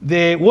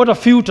the water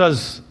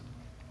filters.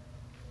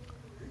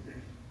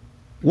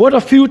 Water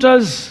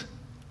filters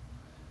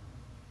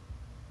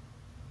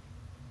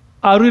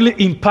are really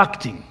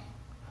impacting.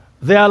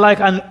 They are like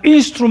an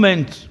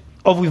instrument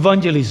of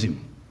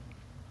evangelism.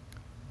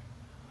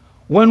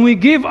 When we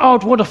give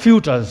out water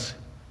filters,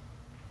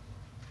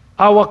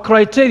 our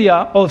criteria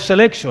of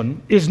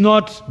selection is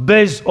not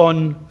based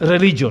on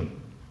religion.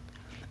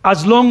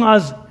 As long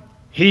as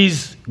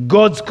he's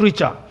God's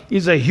creature,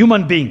 he's a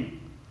human being.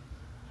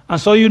 And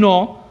so you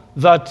know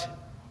that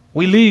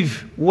we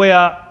live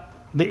where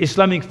the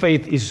Islamic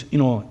faith is,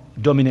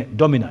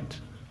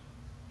 dominant.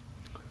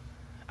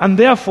 And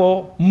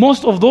therefore,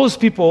 most of those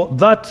people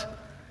that,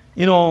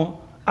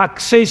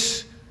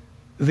 access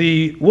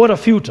the water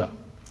filter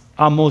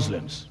are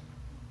Muslims.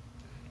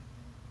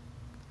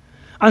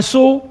 And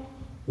so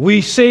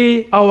we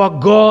say our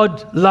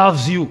God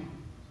loves you.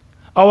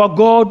 Our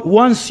God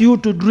wants you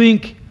to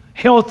drink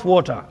health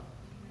water.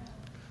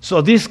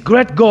 So this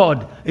great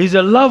God is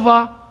a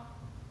lover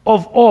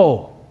of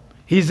all.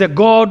 He's a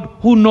God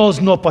who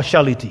knows no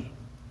partiality.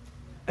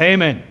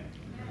 Amen.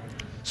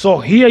 So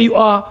here you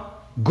are,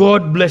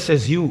 God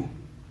blesses you.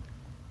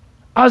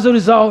 As a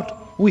result,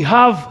 we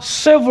have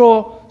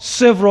several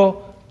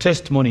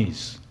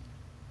testimonies.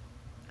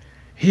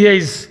 Here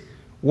is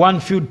one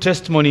few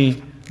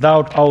testimony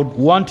that I would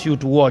want you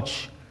to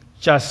watch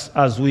just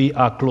as we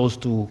are close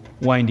to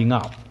winding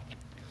up.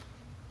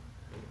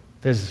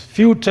 There's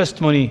few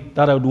testimony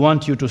that I would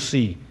want you to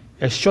see.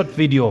 A short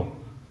video.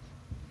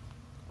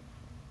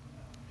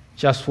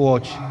 Just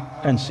watch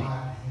and see.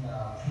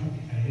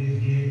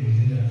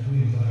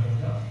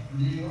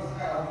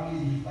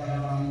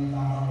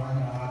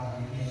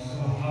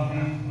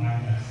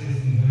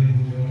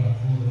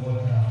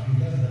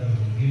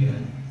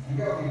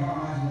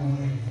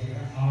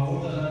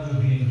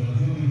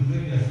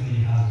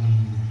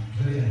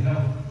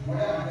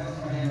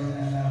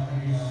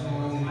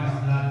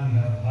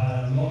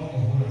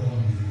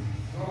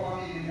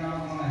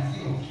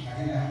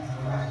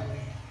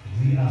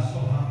 We are so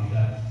happy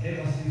that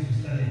ever since we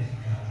started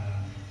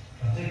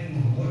partaking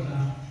of the water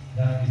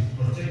that is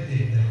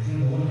protected through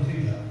the water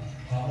filter,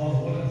 all the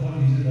water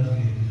bodies that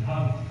we've been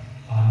having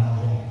are now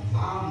gone.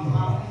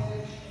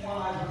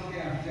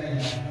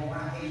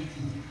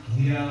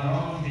 We are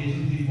around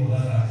 18 people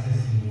that are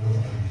accessing the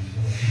water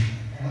filter.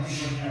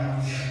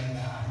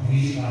 We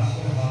are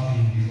so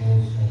happy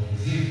because of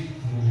the gift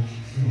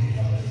through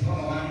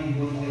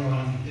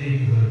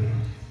Thank you very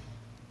much.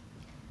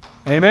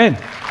 Amen.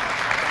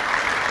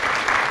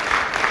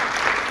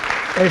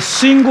 A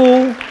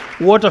single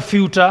water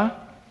filter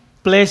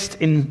placed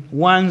in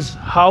one's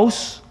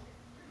house,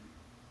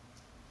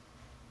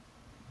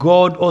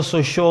 God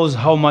also shows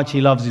how much He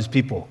loves His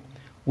people.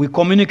 We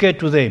communicate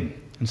to them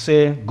and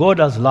say, God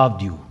has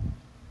loved you.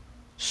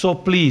 So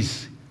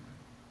please,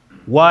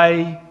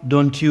 why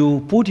don't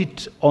you put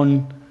it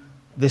on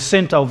the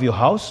center of your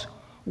house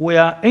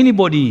where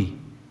anybody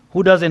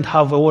who doesn't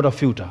have a water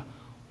filter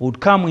would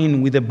come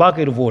in with a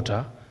bucket of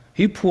water,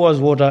 he pours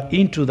water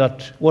into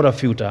that water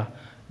filter,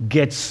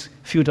 gets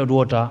filtered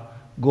water,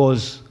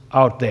 goes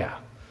out there.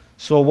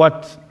 So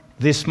what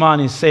this man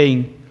is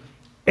saying,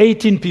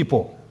 18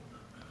 people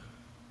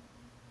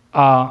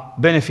are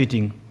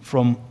benefiting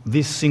from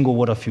this single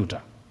water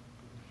filter.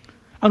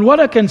 And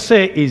what I can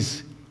say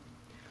is,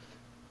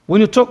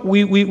 when you talk,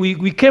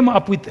 we came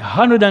up with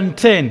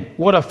 110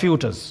 water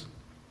filters.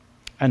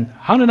 And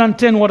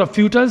 110 water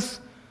filters,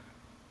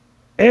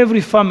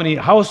 every family,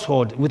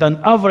 household, with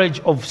an average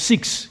of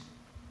 6.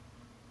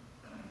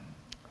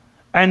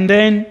 And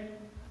then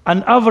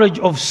an average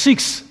of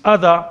 6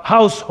 other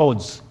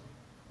households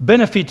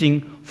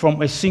benefiting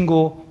from a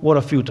single water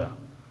filter,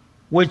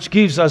 which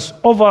gives us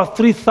over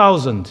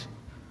 3,000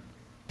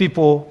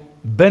 people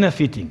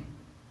benefiting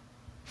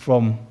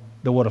from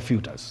the water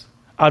filters.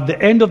 At the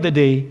end of the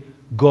day,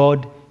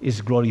 God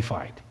is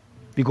glorified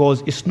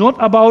because it's not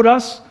about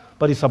us,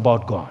 but it's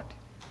about God.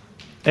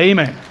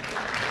 Amen.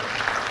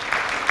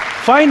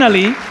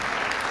 Finally,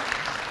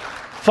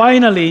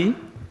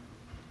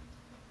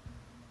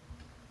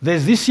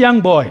 there's this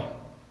young boy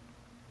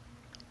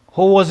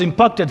who was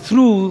impacted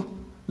through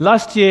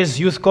last year's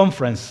youth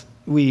conference.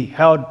 We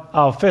held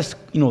our first,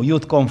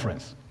 youth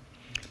conference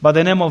by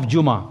the name of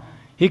Juma.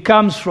 He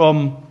comes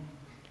from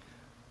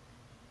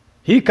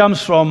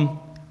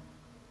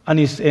and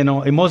is, a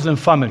Muslim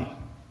family,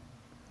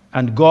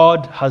 and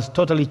God has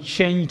totally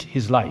changed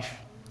his life.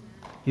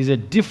 He's a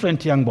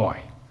different young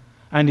boy,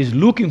 and is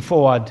looking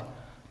forward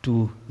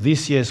to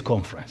this year's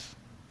conference.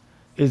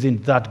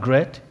 Isn't that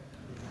great?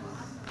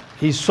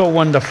 He's so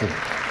wonderful.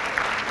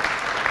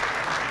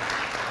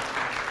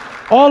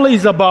 All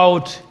is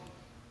about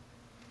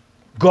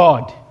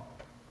God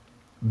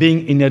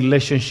being in a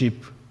relationship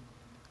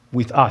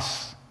with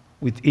us,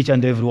 with each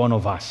and every one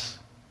of us.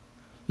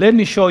 Let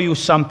me show you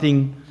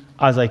something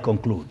as I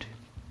conclude.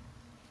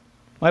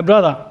 My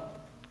brother,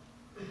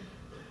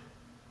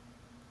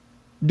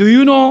 do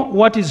you know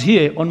what is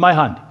here on my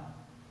hand?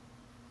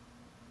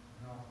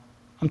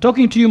 I'm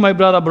talking to you, my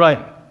brother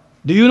Brian.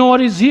 Do you know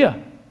what is here?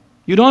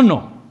 You don't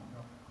know?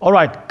 All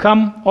right,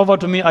 come over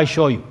to me, I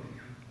show you.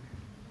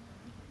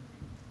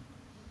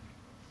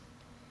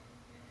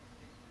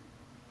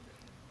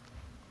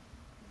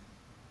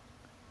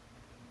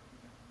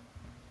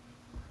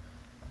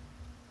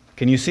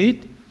 Can you see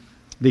it?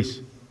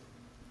 This.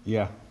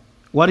 Yeah.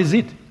 What is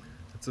it?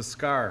 It's a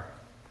scar.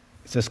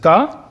 It's a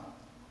scar?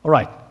 All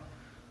right.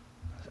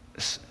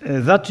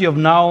 That you have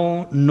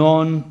now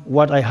known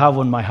what I have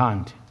on my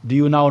hand. Do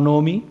you now know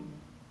me?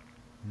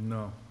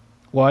 No.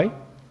 Why?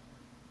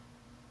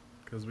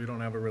 Because we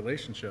don't have a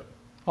relationship.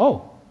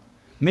 Oh,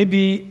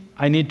 maybe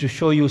I need to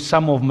show you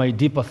some of my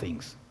deeper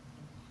things.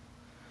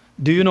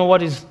 Do you know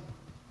what is,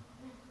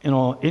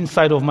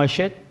 inside of my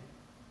shirt?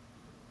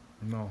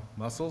 No.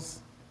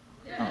 Muscles?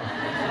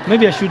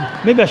 Maybe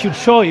I should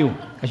show you.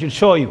 I should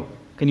show you.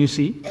 Can you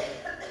see? Yeah.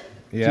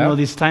 Do you know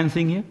this tiny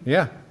thing here?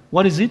 Yeah.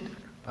 What is it?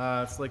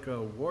 It's like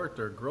a wart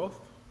or growth.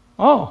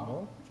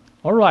 Oh,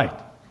 all right.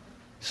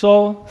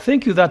 So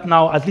thank you that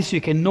now at least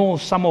you can know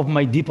some of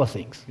my deeper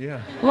things.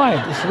 Yeah.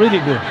 Right, it's really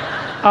good.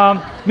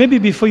 Maybe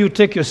before you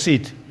take your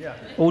seat,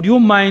 would you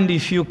mind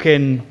if you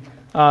can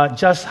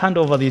just hand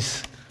over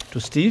this to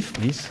Steve,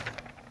 please?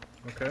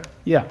 Okay.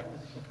 Yeah.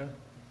 Okay.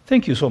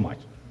 Thank you so much.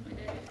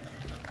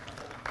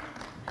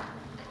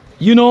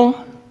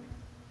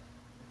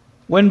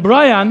 When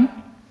Brian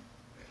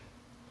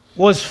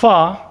was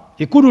far,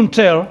 he couldn't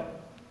tell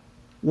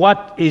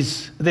what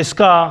is the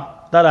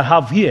scar that I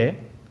have here.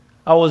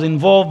 I was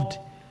involved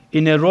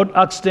in a road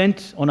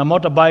accident on a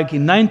motorbike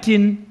in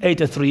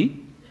 1983,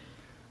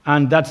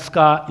 and that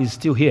scar is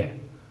still here.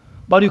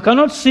 But you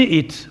cannot see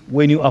it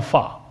when you are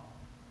far.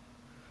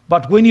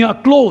 But when you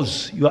are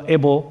close, you are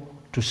able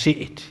to see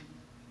it.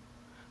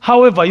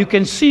 However, you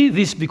can see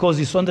this because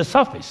it's on the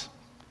surface,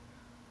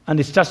 and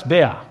it's just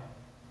bare.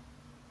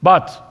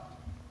 But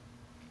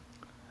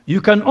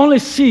you can only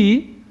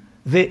see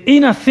the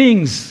inner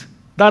things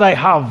that I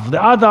have,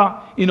 the other,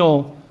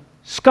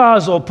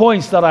 scars or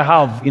points that I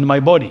have in my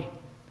body,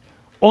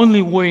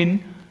 only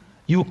when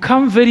you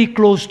come very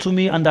close to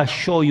me and I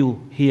show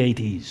you, here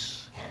it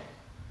is.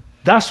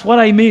 That's what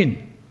I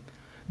mean.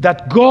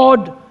 That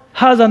God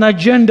has an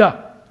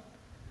agenda.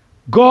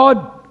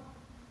 God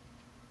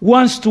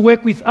wants to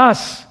work with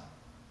us.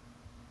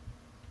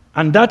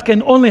 And that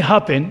can only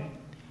happen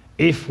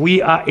if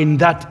we are in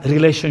that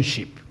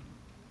relationship.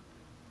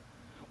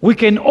 We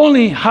can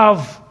only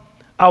have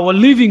our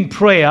living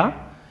prayer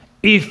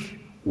if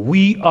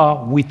we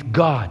are with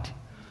God.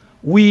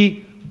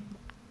 We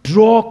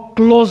draw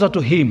closer to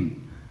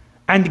Him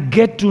and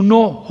get to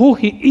know who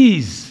He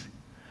is.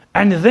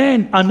 And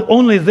then, and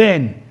only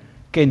then,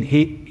 can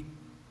He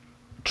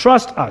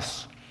trust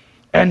us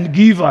and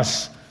give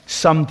us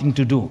something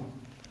to do.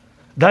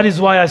 That is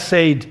why I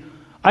said,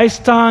 I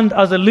stand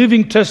as a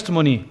living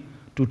testimony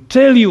to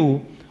tell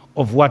you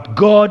of what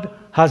God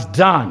has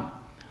done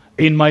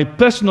in my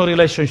personal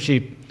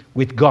relationship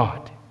with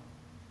God.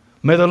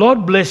 May the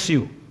Lord bless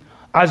you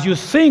as you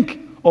think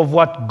of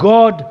what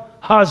God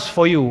has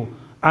for you,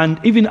 and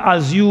even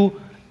as you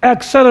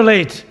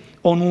accelerate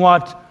on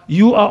what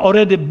you are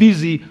already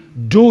busy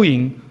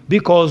doing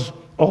because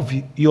of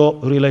your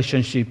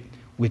relationship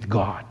with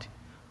God.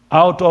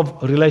 Out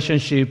of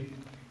relationship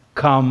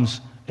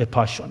comes a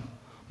passion.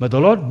 May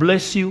the Lord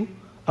bless you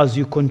as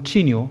you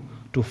continue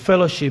to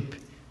fellowship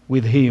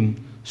with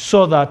Him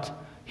so that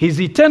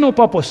His eternal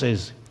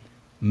purposes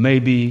may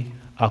be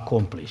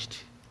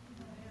accomplished.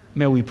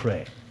 May we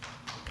pray.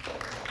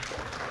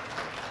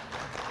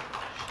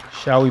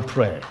 Shall we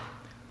pray?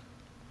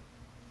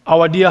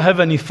 Our dear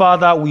Heavenly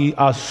Father, we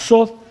are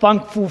so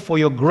thankful for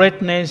your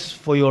greatness,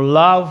 for your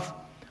love,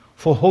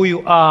 for who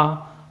you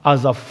are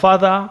as a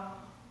Father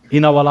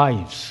in our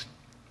lives.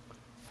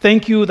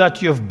 Thank you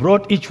that you have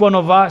brought each one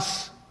of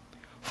us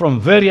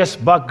from various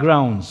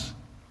backgrounds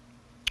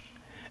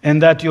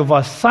and that you have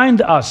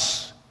assigned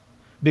us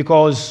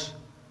because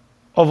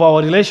of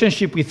our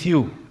relationship with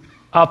you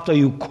after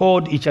you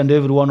called each and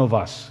every one of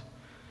us.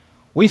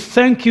 We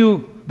thank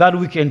you that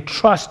we can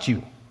trust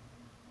you,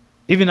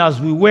 even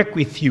as we work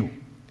with you,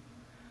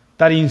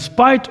 that in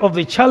spite of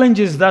the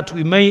challenges that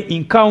we may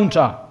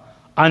encounter,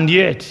 and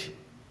yet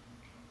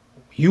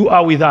you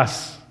are with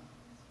us.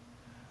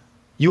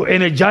 You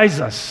energize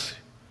us.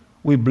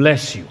 We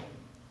bless you.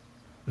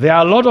 There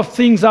are a lot of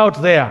things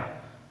out there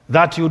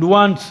that you'd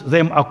want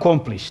them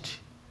accomplished,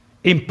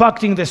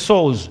 impacting the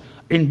souls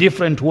in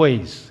different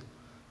ways.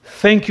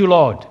 Thank you,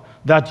 Lord,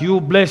 that you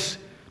bless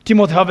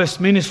Timothy Harvest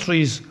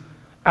Ministries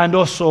and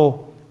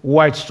also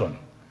Whitestone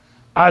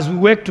as we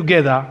work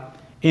together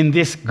in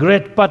this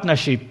great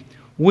partnership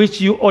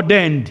which you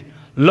ordained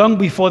long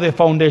before the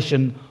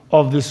foundation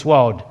of this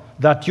world,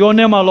 that your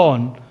name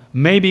alone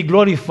may be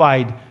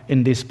glorified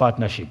in this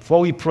partnership.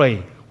 For we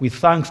pray with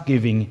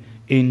thanksgiving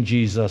in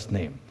Jesus'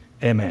 name.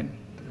 Amen.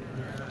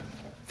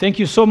 Thank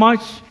you so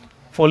much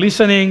for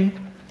listening,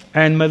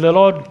 and may the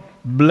Lord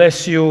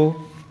bless you.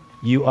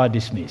 You are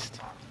dismissed.